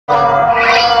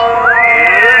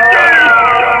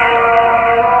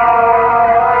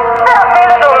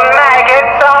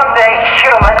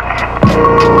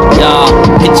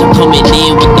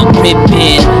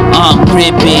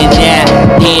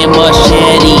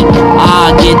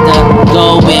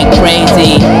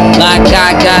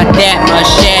got that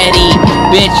machete.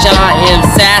 Bitch, I am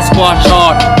Sasquatch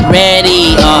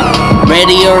already.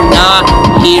 Ready or not,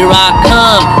 here I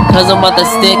come. Cause I'm about to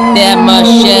stick that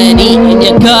machete in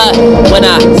your gut. When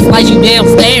I slice you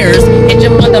downstairs, hit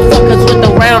your motherfuckers with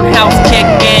the roundhouse kick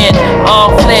in.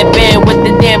 I'm flipping with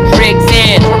the damn tricks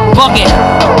in. Fuck it,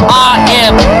 I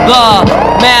am the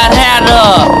Mad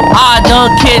Hatter. I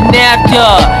done kidnapped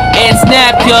ya and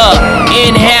snapped ya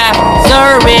in half,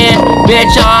 serving.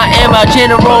 Bitch, I am a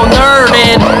general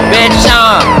nerdin'. Bitch,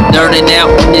 I'm nerding out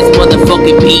in this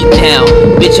motherfucking beat now.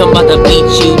 Bitch, I'm about to beat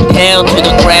you down to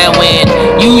the ground when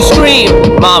you scream,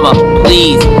 mama,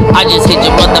 please. I just hit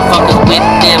your motherfuckers with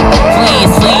them.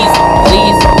 Please, please,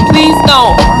 please, please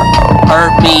don't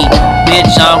hurt me.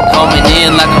 Bitch, I'm coming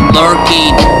in like I'm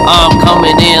lurking. I'm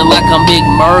coming in like I'm big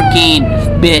murking.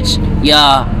 Bitch,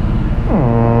 yeah.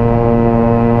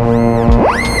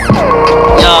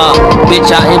 Bitch,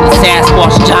 I am the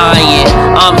Sasquatch giant.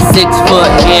 I'm 6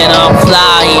 foot and I'm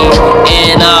flying.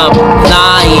 And I'm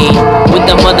flying with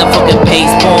the motherfucking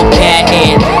baseball bat.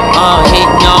 And I'm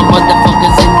hitting y'all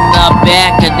motherfuckers in the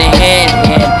back of the head.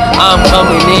 And I'm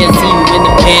coming in, see you in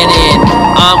the pen. And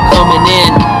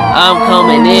I'm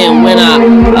coming in when I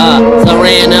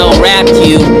Serrano wrapped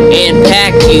you and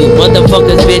packed you.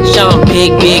 Motherfuckers, bitch, I'm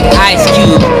big Ice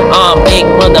Cube. I'm big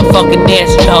motherfucking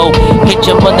Nash Joe. Hit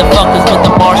your motherfuckers with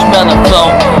the marshmallow flow.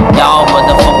 Y'all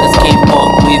motherfuckers can't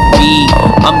fuck with me.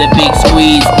 I'm the big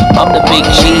squeeze, I'm the big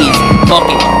cheese. Fuck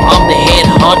it, I'm the head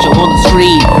honcho on the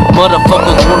street.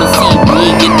 Motherfuckers wanna see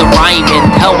me get the rhyming.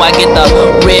 How I get the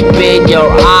ripping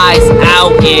your eyes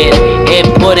out and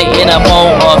put it in a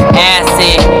bowl of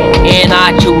acid. And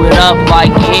I chew it up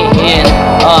like hitting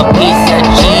a piece of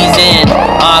cheese and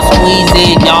I squeeze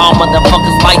it. Y'all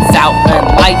motherfuckers lights out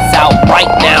right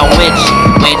now.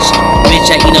 Bitch,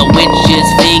 I eat a witch's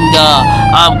finger.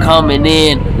 I'm coming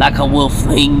in like I will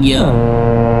fling ya.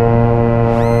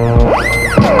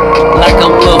 Like I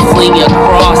will fling ya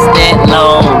across that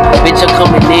lawn. Bitch, I'm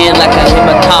coming in like I hit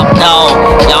my top dog.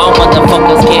 Y'all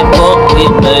motherfuckers can't fuck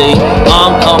with me.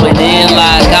 I'm coming in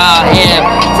like I am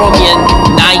from your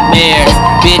nightmares.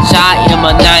 Bitch, I am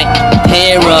a night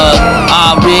terror.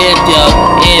 I ripped ya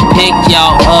and picked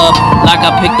y'all up like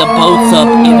I pick the boats up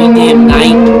every damn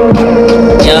night.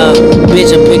 Yeah,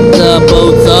 bitch, I pick the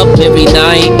boats up every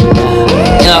night.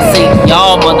 And I say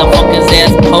y'all motherfuckers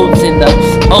as boats in the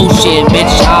ocean.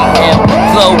 Bitch, I am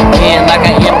floating like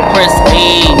I Empress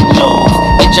Angels.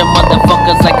 Hit your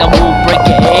motherfuckers like I will break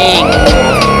your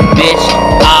ankles. Bitch,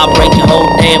 I'll break your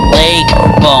whole damn leg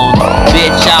bones.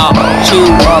 Bitch, I'll chew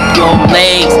up your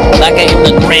legs like I am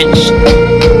the Grinch.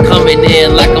 Coming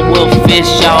in like a wolf fish.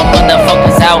 Y'all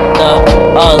motherfuckers out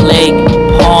the lake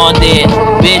ponding.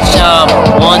 Bitch, I'm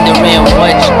wondering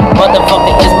which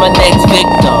motherfucker is my next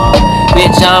victim.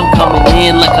 Bitch, I'm coming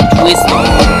in like a twister.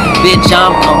 Bitch,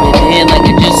 I'm coming in like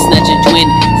I just snatched your twin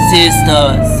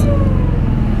sisters.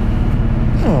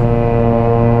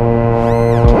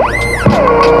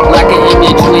 Like I am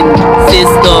your twin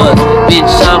sisters.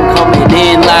 Bitch, I'm coming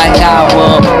in like I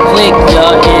will click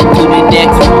ya into the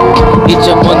next room. Hit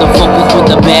your motherfuckers with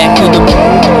the back of the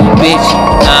room. Bitch,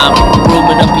 I'm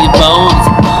rooming up your bones.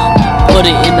 Put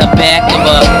it in the back of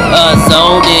a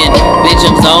zoning. Bitch,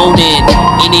 I'm zoning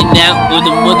in and out of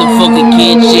the motherfucking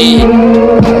kitchen.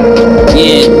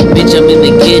 Yeah, bitch, I'm in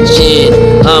the kitchen.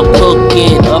 I'm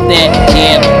cooking up that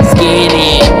damn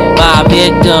skinny. My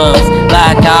victims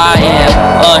like I am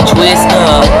a twister.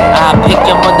 I pick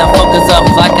your motherfuckers up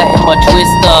like I am a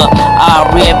twister. I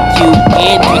rip you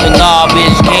into the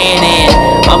garbage cannon.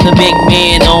 I'm the big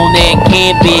man on that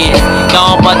campus.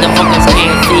 Y'all motherfuckers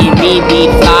can't see me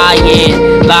be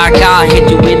flying. Like I hit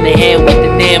you in the head with the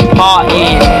damn pot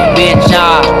in. Bitch,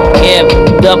 I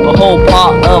emmed up a whole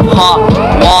pot of hot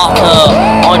water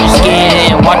on your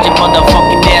skin and watch your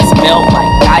motherfucking ass melt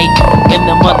like ice in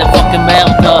the motherfucking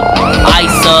melter.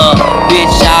 Icer,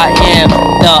 bitch, I am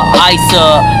the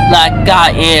icer like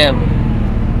I am.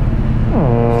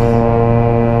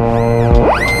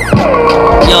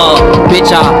 Yo,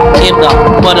 bitch, I am the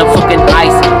motherfucking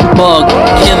iceberg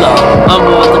killer. I'm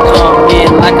about to come in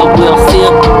like a Will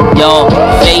Smith. Yo,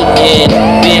 fating,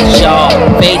 bitch, y'all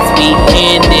face be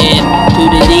handing to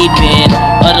the deep end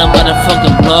of the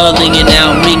motherfucking blood ringing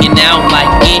out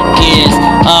like it is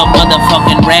a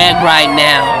motherfucking rag right now.